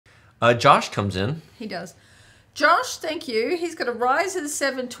Josh comes in. He does. Josh, thank you. He's got a Ryzen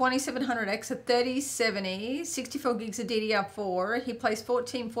 7 2700X, a 3070, 64 gigs of DDR4. He plays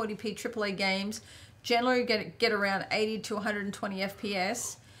 1440p AAA games. Generally get around 80 to 120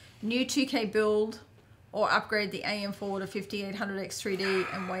 FPS. New 2K build or upgrade the AM4 to 5800X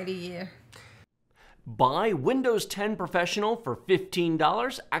 3D and wait a year. Buy Windows 10 Professional for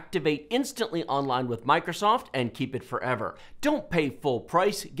 $15, activate instantly online with Microsoft, and keep it forever. Don't pay full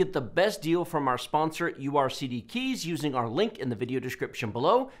price. Get the best deal from our sponsor, urcdkeys, using our link in the video description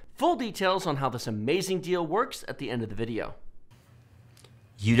below. Full details on how this amazing deal works at the end of the video.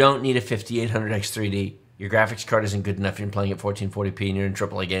 You don't need a 5800X 3D. Your graphics card isn't good enough if you're playing at 1440p and you're in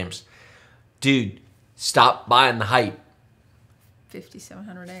AAA games. Dude, stop buying the hype.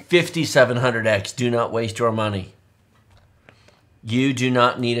 5700X. 5700X. Do not waste your money. You do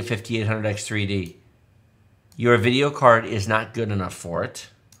not need a 5800X 3D. Your video card is not good enough for it.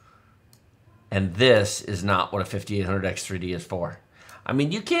 And this is not what a 5800X 3D is for. I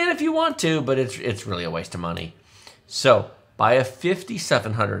mean, you can if you want to, but it's really a waste of money. So, buy a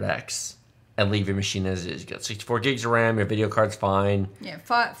 5700X and leave your machine as is. You got 64 gigs of RAM, your video card's fine. Yeah,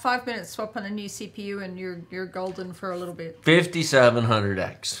 five minutes swap on a new CPU and you're golden for a little bit.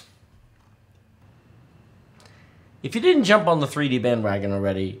 5700X. If you didn't jump on the 3D bandwagon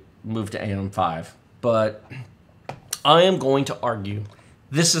already, move to AM5. But I am going to argue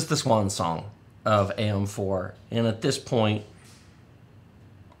this is the swan song of AM4. And at this point,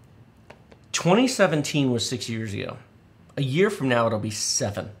 2017 was 6 years ago. A year from now, it'll be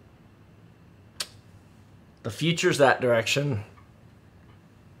 7. The future's that direction.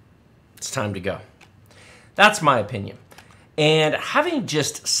 It's time to go. That's my opinion. And having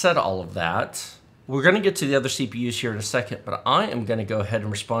just said all of that, we're going to get to the other CPUs here in a second, but I am going to go ahead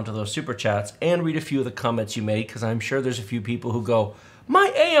and respond to those super chats and read a few of the comments you made, because I'm sure there's a few people who go,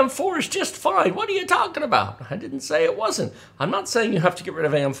 my AM4 is just fine. What are you talking about? I didn't say it wasn't. I'm not saying you have to get rid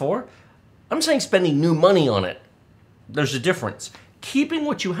of AM4. I'm saying spending new money on it. There's a difference. Keeping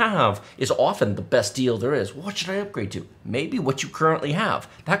what you have is often the best deal there is. What should I upgrade to? Maybe what you currently have.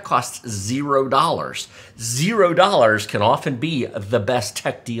 That costs $0. $0 can often be the best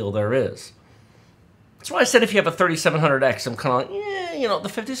tech deal there is. That's why I said if you have a 3700X, I'm kind of like, yeah, you know, the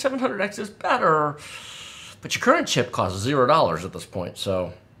 5700X is better. But your current chip costs $0 at this point,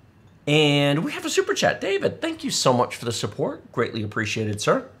 so. And we have a super chat. David, thank you so much for the support. Greatly appreciated,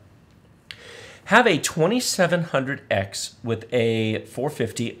 sir. Have a 2700X with a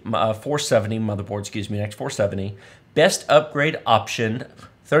 470 motherboard, next 470. Best upgrade option,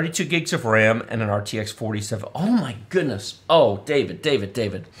 32 gigs of RAM and an RTX 4070. Oh my goodness. Oh, David.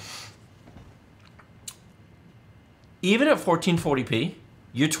 Even at 1440p,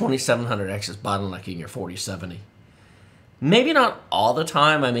 your 2700X is bottlenecking your 4070. Maybe not all the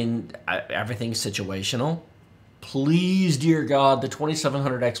time. I mean, everything's situational. Please, dear God, the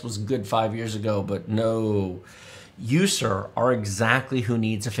 2700X was good 5 years ago, but no. You, sir, are exactly who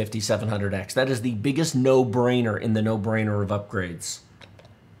needs a 5700X. That is the biggest no-brainer in the no-brainer of upgrades.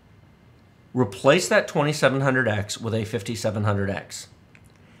 Replace that 2700X with a 5700X.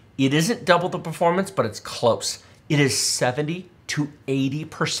 It isn't double the performance, but it's close. It is 70 to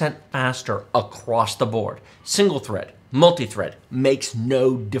 80% faster across the board. Single thread, multi-thread, makes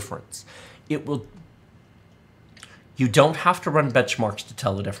no difference. It will... You don't have to run benchmarks to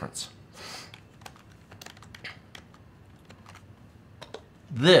tell the difference.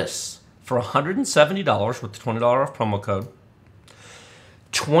 This, for $170 with the $20 off promo code,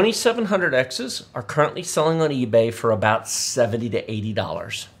 2700Xs are currently selling on eBay for about $70 to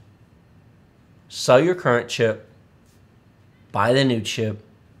 $80. Sell your current chip, buy the new chip.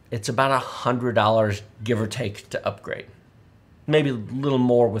 It's about $100, give or take, to upgrade. Maybe a little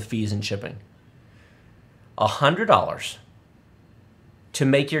more with fees and shipping. $100 to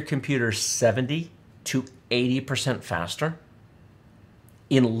make your computer 70 to 80% faster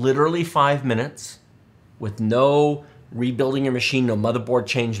in literally 5 minutes with no rebuilding your machine, no motherboard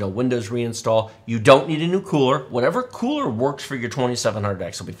change, no Windows reinstall. You don't need a new cooler. Whatever cooler works for your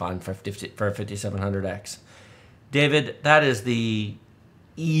 2700X will be fine for a 5700X. David, that is the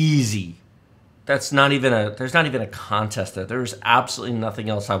easy. There's not even a contest there. There's absolutely nothing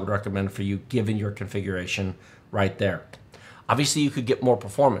else I would recommend for you given your configuration right there. Obviously, you could get more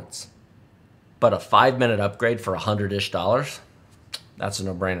performance, but a 5-minute upgrade for $100-ish, that's a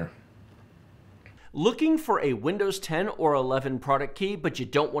no-brainer. Looking for a Windows 10 or 11 product key, but you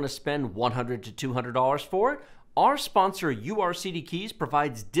don't want to spend $100 to $200 for it? Our sponsor, urcdkeys,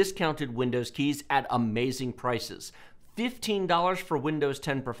 provides discounted Windows keys at amazing prices. $15 for Windows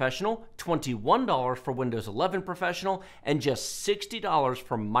 10 Professional, $21 for Windows 11 Professional, and just $60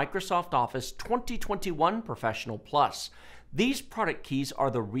 for Microsoft Office 2021 Professional Plus. These product keys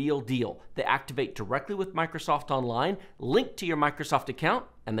are the real deal. They activate directly with Microsoft Online, link to your Microsoft account,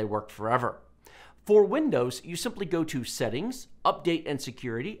 and they work forever. For Windows, you simply go to Settings, Update and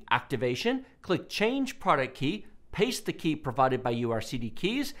Security, Activation, click Change Product Key, paste the key provided by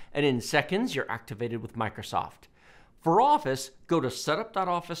urcdkeys, and in seconds, you're activated with Microsoft. For Office, go to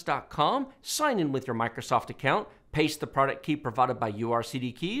setup.office.com, sign in with your Microsoft account, paste the product key provided by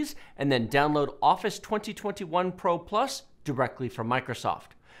urcdkeys, and then download Office 2021 Pro Plus directly from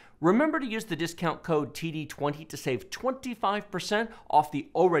Microsoft. Remember to use the discount code TD20 to save 25% off the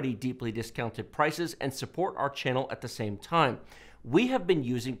already deeply discounted prices and support our channel at the same time. We have been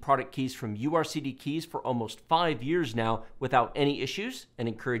using product keys from urcdkeys for almost 5 years now without any issues and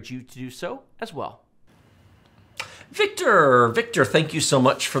encourage you to do so as well. Victor, thank you so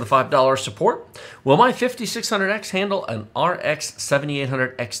much for the $5 support. Will my 5600X handle an RX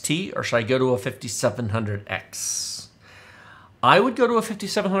 7800 XT or should I go to a 5700X? I would go to a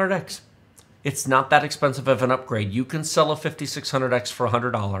 5700X. It's not that expensive of an upgrade. You can sell a 5600X for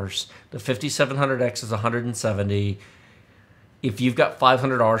 $100. The 5700X is $170. If you've got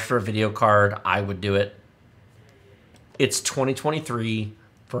 $500 for a video card, I would do it. It's 2023.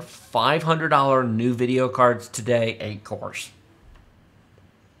 For $500 new video cards today, 8 cores.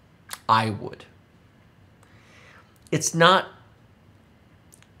 I would. It's not,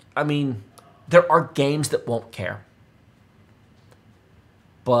 I mean, there are games that won't care.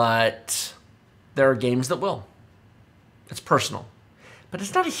 But there are games that will. It's personal. But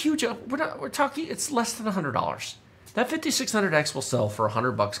it's not a huge, we're talking, it's less than $100. That 5600X will sell for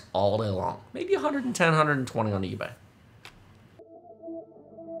 $100 all day long. Maybe 110, 120 on eBay.